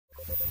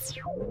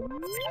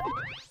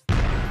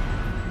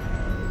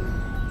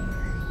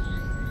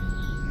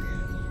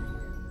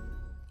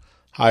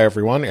Hi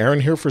everyone, Aaron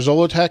here for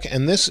Zollotech,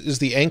 and this is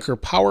the Anker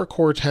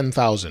PowerCore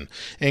 10,000.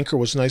 Anker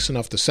was nice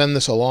enough to send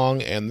this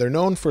along, and they're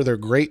known for their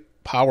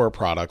great power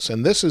products,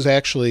 and this is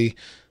actually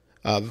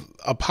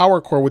a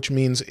PowerCore, which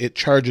means it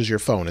charges your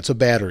phone. It's a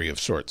battery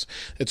of sorts.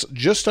 It's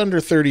just under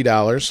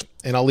 $30,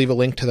 and I'll leave a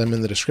link to them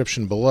in the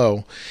description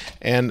below,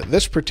 and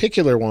this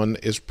particular one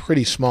is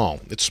pretty small.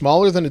 It's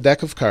smaller than a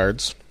deck of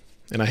cards.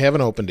 And I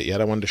haven't opened it yet.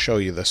 I wanted to show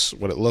you this,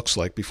 what it looks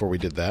like before we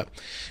did that.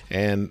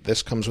 And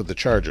this comes with the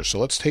charger. So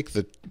let's take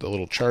the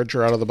little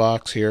charger out of the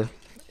box here.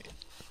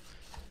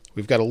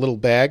 We've got a little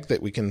bag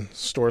that we can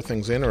store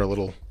things in, or a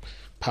little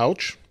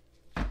pouch.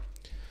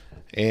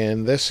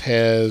 And this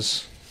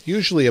has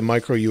usually a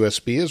micro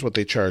USB is what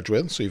they charge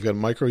with. So you've got a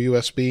micro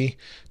USB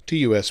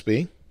to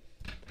USB.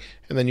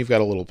 And then you've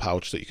got a little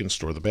pouch that you can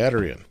store the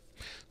battery in.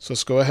 So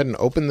let's go ahead and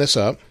open this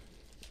up.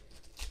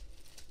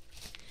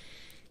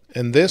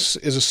 And this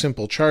is a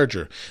simple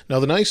charger. Now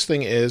the nice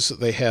thing is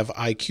they have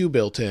IQ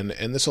built in,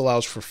 and this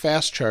allows for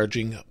fast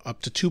charging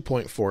up to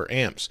 2.4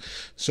 amps.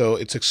 So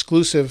it's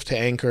exclusive to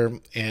Anker,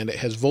 and it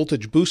has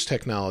voltage boost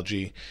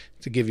technology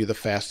to give you the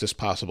fastest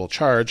possible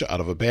charge out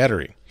of a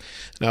battery.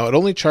 Now it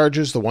only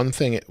charges the one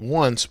thing at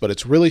once, but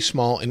it's really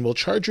small and will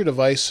charge your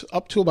device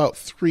up to about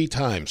 3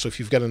 times. So if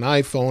you've got an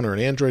iPhone or an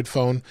Android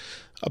phone,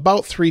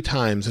 about 3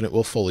 times and it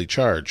will fully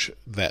charge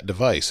that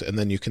device, and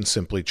then you can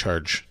simply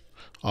charge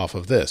off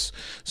of this.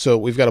 So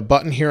we've got a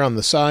button here on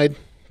the side.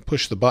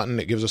 Push the button,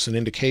 it gives us an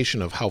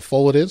indication of how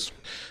full it is.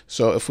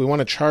 So if we want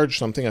to charge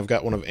something, I've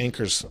got one of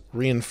Anker's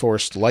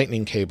reinforced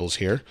lightning cables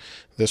here.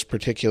 This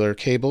particular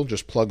cable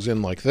just plugs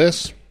in like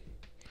this.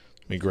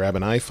 Let me grab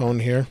an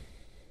iPhone here.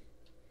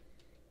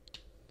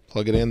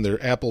 Plug it in,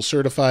 they're Apple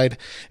certified,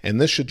 and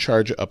this should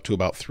charge it up to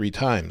about 3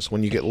 times.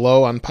 When you get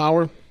low on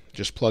power,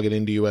 just plug it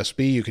into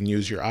USB. You can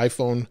use your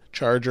iPhone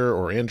charger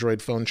or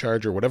Android phone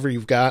charger, whatever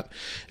you've got,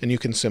 and you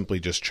can simply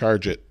just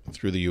charge it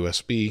through the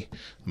USB,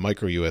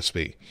 micro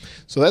USB.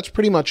 So that's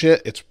pretty much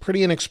it. It's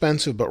pretty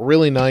inexpensive, but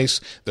really nice.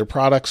 Their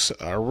products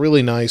are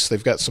really nice.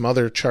 They've got some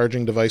other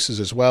charging devices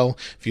as well.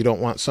 If you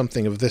don't want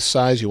something of this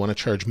size, you want to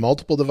charge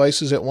multiple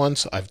devices at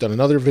once, I've done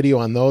another video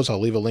on those. I'll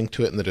leave a link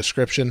to it in the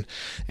description.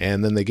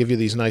 And then they give you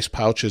these nice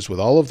pouches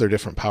with all of their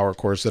different power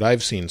cores that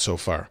I've seen so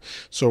far.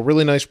 So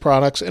really nice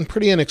products and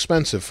pretty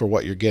inexpensive for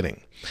what you're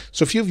getting.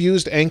 So if you've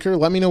used Anker,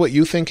 let me know what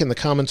you think in the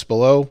comments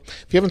below.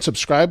 If you haven't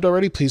subscribed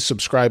already, please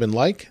subscribe and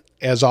like.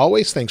 As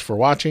always, thanks for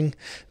watching.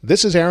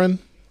 This is Aaron.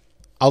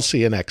 I'll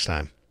see you next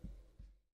time.